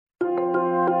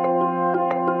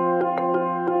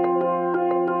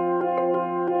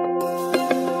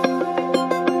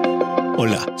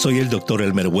Hola, soy el Dr.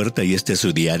 Elmer Huerta y esta es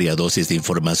su diaria dosis de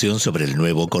información sobre el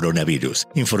nuevo coronavirus.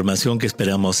 Información que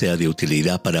esperamos sea de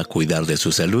utilidad para cuidar de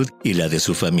su salud y la de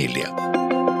su familia.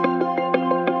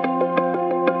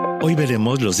 Hoy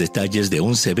veremos los detalles de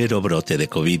un severo brote de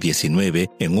COVID-19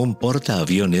 en un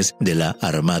portaaviones de la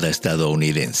Armada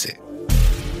estadounidense.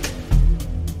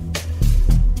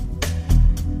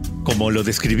 Como lo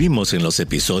describimos en los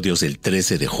episodios del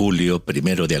 13 de julio,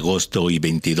 1 de agosto y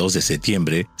 22 de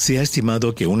septiembre, se ha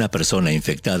estimado que una persona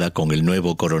infectada con el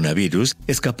nuevo coronavirus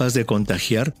es capaz de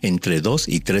contagiar entre 2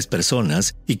 y 3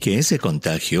 personas y que ese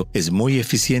contagio es muy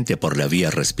eficiente por la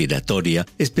vía respiratoria,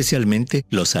 especialmente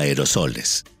los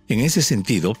aerosoles. En ese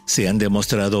sentido, se han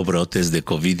demostrado brotes de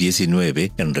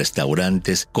COVID-19 en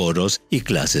restaurantes, coros y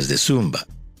clases de zumba.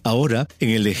 Ahora,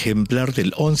 en el ejemplar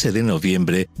del 11 de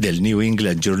noviembre del New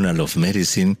England Journal of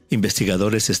Medicine,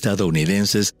 investigadores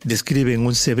estadounidenses describen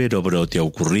un severo brote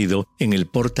ocurrido en el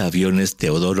portaaviones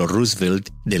Theodore Roosevelt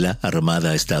de la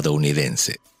Armada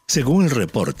estadounidense. Según el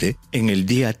reporte, en el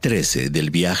día 13 del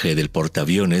viaje del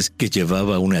portaaviones, que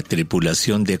llevaba una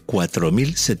tripulación de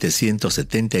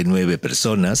 4.779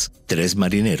 personas, 3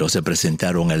 marineros se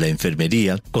presentaron a la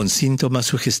enfermería con síntomas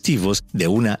sugestivos de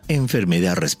una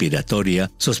enfermedad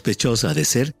respiratoria sospechosa de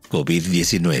ser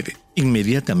COVID-19.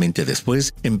 Inmediatamente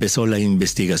después empezó la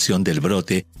investigación del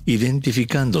brote,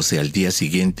 identificándose al día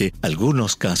siguiente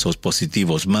algunos casos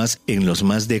positivos más en los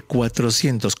más de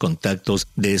 400 contactos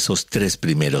de esos 3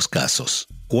 primeros casos.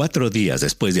 4 días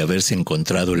después de haberse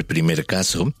encontrado el primer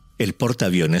caso, el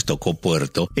portaaviones tocó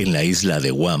puerto en la isla de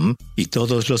Guam y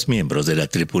todos los miembros de la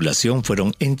tripulación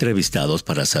fueron entrevistados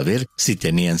para saber si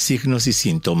tenían signos y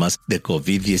síntomas de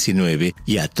COVID-19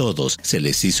 y a todos se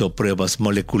les hizo pruebas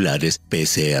moleculares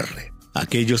PCR.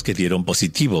 Aquellos que dieron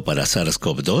positivo para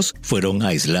SARS-CoV-2 fueron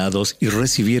aislados y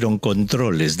recibieron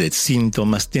controles de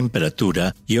síntomas,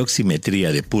 temperatura y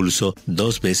oximetría de pulso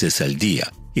 2 veces al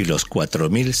día. Y los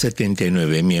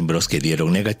 4.079 miembros que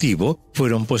dieron negativo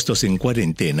fueron puestos en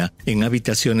cuarentena en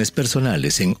habitaciones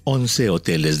personales en 11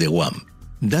 hoteles de Guam.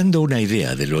 Dando una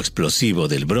idea de lo explosivo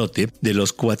del brote, de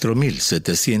los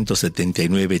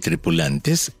 4.779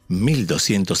 tripulantes,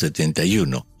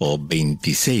 1.271 o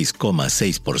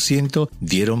 26,6%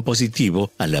 dieron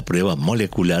positivo a la prueba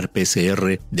molecular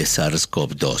PCR de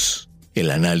SARS-CoV-2. El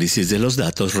análisis de los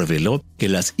datos reveló que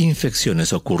las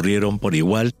infecciones ocurrieron por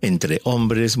igual entre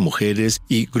hombres, mujeres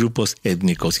y grupos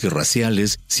étnicos y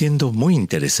raciales, siendo muy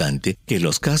interesante que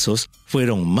los casos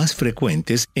fueron más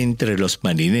frecuentes entre los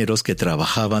marineros que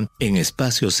trabajaban en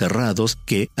espacios cerrados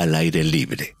que al aire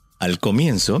libre. Al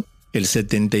comienzo, el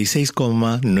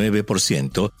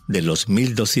 76,9% de los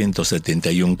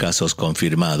 1.271 casos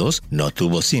confirmados no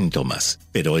tuvo síntomas,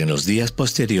 pero en los días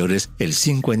posteriores el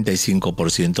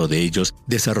 55% de ellos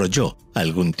desarrolló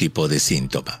algún tipo de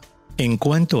síntoma. En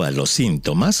cuanto a los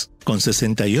síntomas, con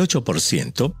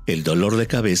 68%, el dolor de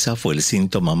cabeza fue el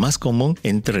síntoma más común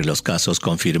entre los casos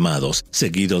confirmados,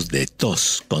 seguidos de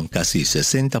tos con casi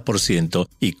 60%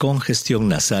 y congestión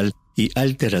nasal y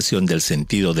alteración del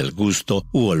sentido del gusto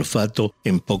u olfato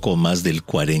en poco más del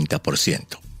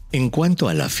 40%. En cuanto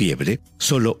a la fiebre,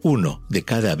 solo 1 de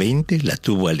cada 20 la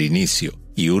tuvo al inicio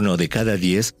y 1 de cada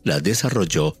 10 la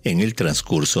desarrolló en el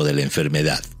transcurso de la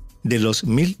enfermedad. De los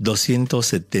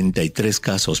 1.273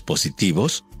 casos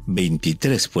positivos,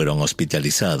 23 fueron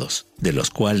hospitalizados, de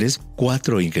los cuales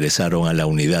 4 ingresaron a la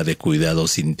unidad de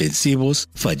cuidados intensivos,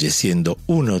 falleciendo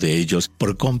 1 de ellos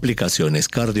por complicaciones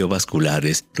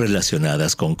cardiovasculares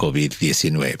relacionadas con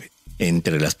COVID-19.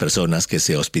 Entre las personas que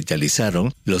se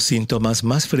hospitalizaron, los síntomas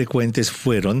más frecuentes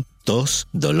fueron tos,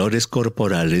 dolores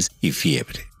corporales y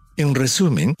fiebre. En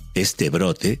resumen, este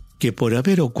brote, que por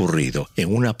haber ocurrido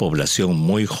en una población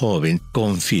muy joven,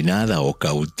 confinada o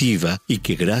cautiva, y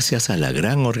que gracias a la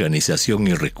gran organización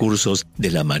y recursos de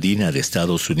la Marina de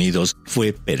Estados Unidos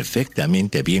fue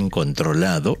perfectamente bien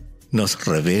controlado, nos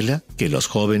revela que los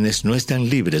jóvenes no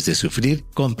están libres de sufrir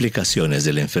complicaciones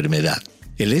de la enfermedad.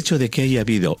 El hecho de que haya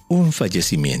habido un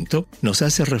fallecimiento nos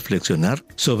hace reflexionar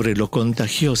sobre lo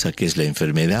contagiosa que es la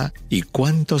enfermedad y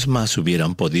cuántos más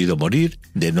hubieran podido morir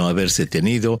de no haberse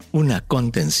tenido una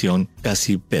contención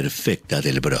casi perfecta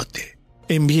del brote.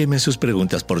 Envíeme sus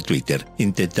preguntas por Twitter.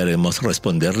 Intentaremos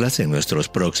responderlas en nuestros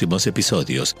próximos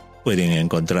episodios. Pueden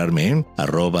encontrarme en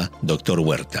 @Dr.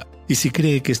 Huerta. Y si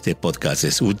cree que este podcast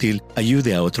es útil,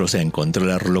 ayude a otros a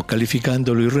encontrarlo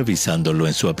calificándolo y revisándolo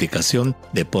en su aplicación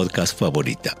de podcast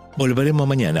favorita. Volveremos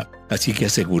mañana, así que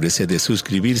asegúrese de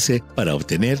suscribirse para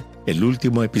obtener el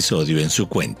último episodio en su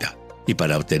cuenta. Y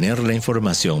para obtener la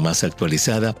información más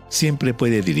actualizada, siempre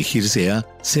puede dirigirse a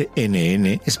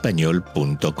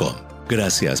cnnespañol.com.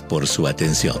 Gracias por su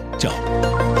atención.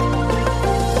 Chao.